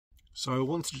So I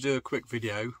wanted to do a quick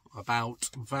video about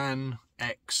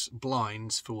VanX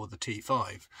blinds for the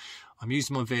T5. I'm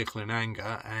using my vehicle in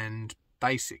anger, and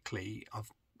basically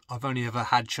I've only ever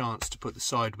had chance to put the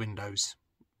side windows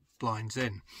blinds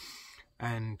in,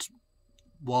 and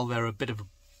while they're a bit of a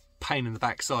pain in the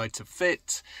backside to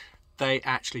fit, they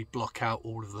actually block out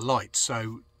all of the lights.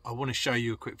 So I want to show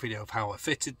you a quick video of how I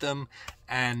fitted them,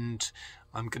 and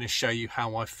I'm going to show you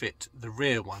how I fit the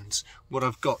rear ones. What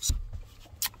I've got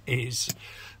is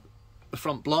the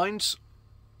front blinds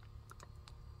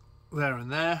there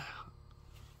and there,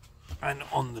 and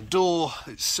on the door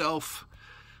itself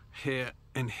here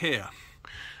and here.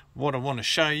 What I want to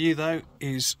show you though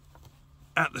is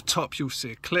at the top you'll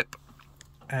see a clip,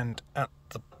 and at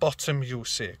the bottom you'll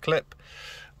see a clip,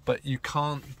 but you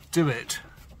can't do it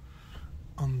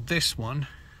on this one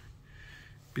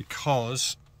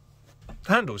because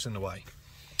the handle's in the way.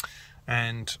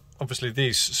 And obviously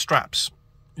these straps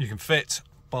you can fit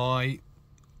by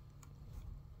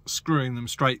screwing them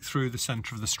straight through the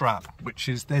center of the strap, which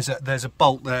is there's a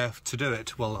bolt there to do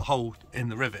it, well, a hole in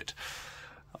the rivet.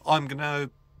 I'm gonna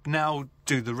now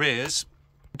do the rears,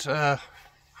 and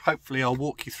hopefully I'll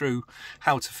walk you through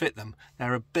how to fit them.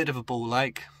 They're a bit of a ball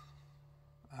ache.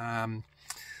 The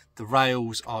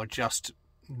rails are just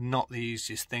not the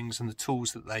easiest things, and the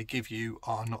tools that they give you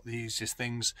are not the easiest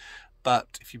things,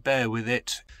 but if you bear with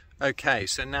it. Okay,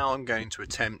 so now I'm going to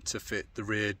attempt to fit the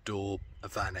rear door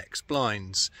of VanX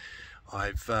blinds.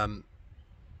 I've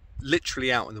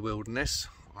literally out in the wilderness.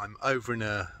 I'm over in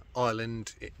a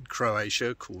island in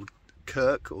Croatia called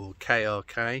Kirk, or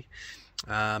KRK.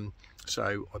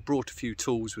 So I brought a few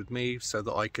tools with me so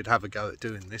that I could have a go at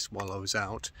doing this while I was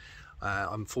out.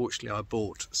 Unfortunately I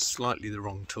bought slightly the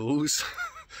wrong tools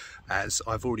as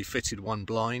I've already fitted one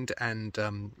blind, and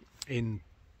in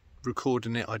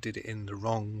recording it I did it in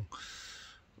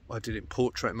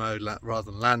portrait mode rather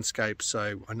than landscape,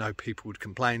 so I know people would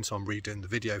complain, so I'm redoing the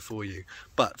video for you.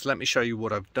 But let me show you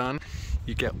what I've done.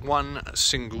 You get one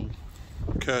single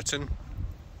curtain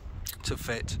to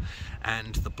fit,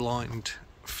 and the blind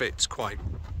fits quite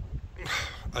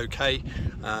okay.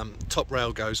 Top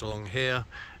rail goes along here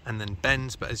and then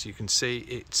bends, but as you can see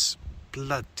it's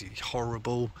bloody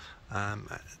horrible.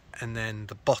 And then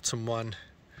the bottom one,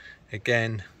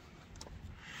 again,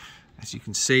 as you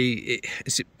can see,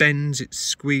 as it bends it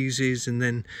squeezes, and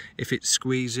then if it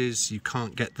squeezes you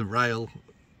can't get the rail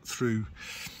through.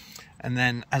 And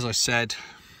then, as I said,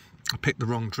 I picked the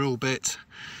wrong drill bit,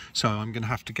 so I'm going to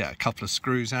have to get a couple of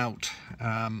screws out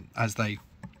as they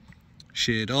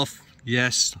sheared off.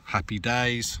 Yes, happy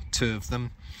days, 2 of them.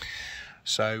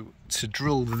 So to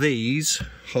drill these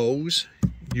holes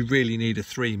you really need a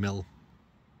 3mm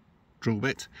drill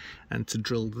bit, and to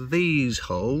drill these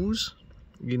holes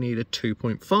you need a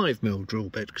 2.5mm drill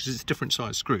bit because it's different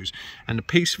size screws. And a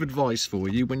piece of advice for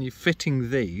you: when you're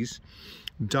fitting these,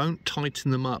 don't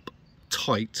tighten them up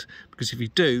tight, because if you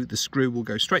do, the screw will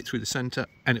go straight through the center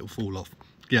and it will fall off.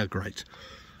 Yeah, great.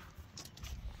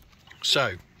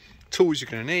 So tools you're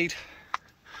going to need: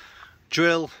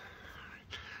 drill,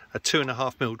 a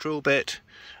 2.5mm drill bit,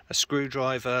 a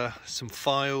screwdriver, some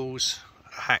files,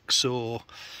 a hacksaw.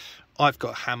 I've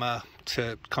got a hammer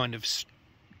to kind of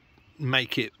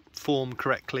make it form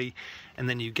correctly, and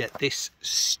then you get this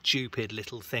stupid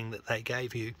little thing that they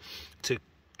gave you to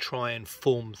try and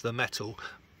form the metal,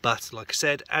 but like I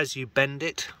said, as you bend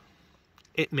it,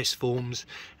 it misforms,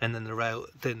 and then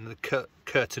the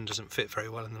curtain doesn't fit very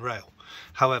well in the rail.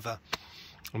 However,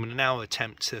 I'm going to now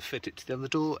attempt to fit it to the other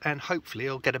door, and hopefully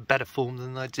I'll get a better form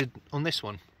than I did on this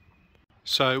one.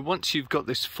 So once you've got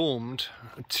this formed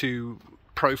to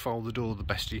profile the door the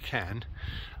best you can,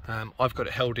 I've got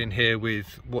it held in here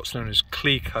with what's known as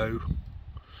Cleco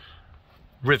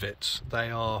rivets.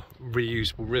 They are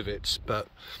reusable rivets, but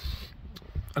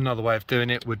another way of doing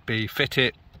it would be fit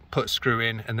it, put a screw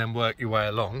in, and then work your way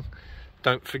along.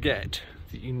 Don't forget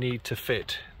that you need to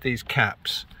fit these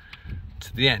caps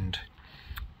to the end,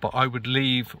 but I would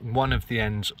leave one of the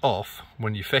ends off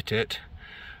when you fit it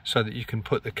so that you can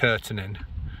put the curtain in,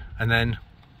 and then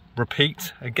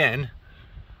repeat again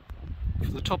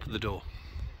for the top of the door.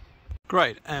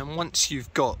 Great, and once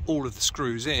you've got all of the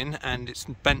screws in and it's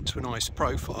bent to a nice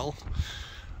profile,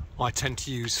 I tend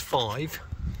to use 5.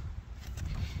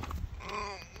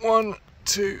 1,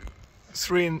 2,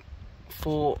 3 and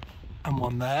 4, and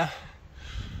 1 there.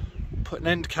 Put an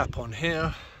end cap on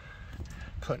here,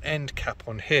 put an end cap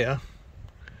on here,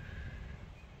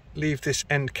 leave this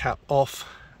end cap off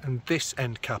and this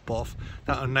end cap off.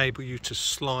 That'll enable you to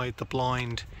slide the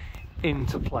blind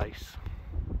into place.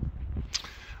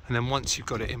 And then once you've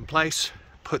got it in place,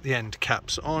 put the end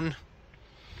caps on,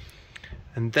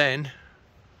 and then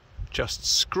just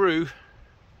screw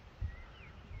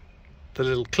the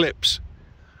little clips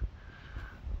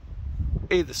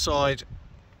either side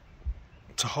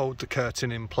to hold the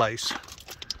curtain in place,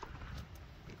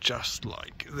 just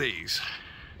like these.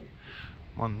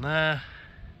 One there,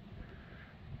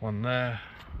 one there,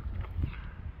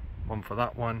 one for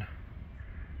that one,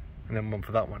 and then one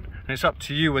for that one. And it's up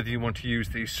to you whether you want to use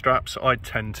these straps. I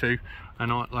tend to,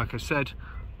 and like I said,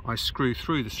 I screw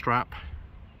through the strap,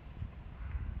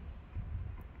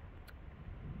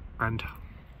 and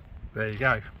there you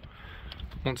go.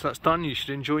 Once that's done, you should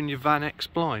enjoy your VanX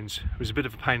blinds. It was a bit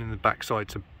of a pain in the backside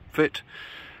to fit,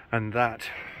 and that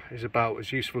is about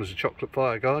as useful as a chocolate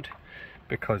fire guard,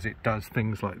 because it does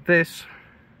things like this,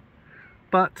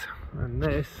 and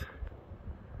this,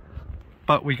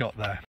 but we got there.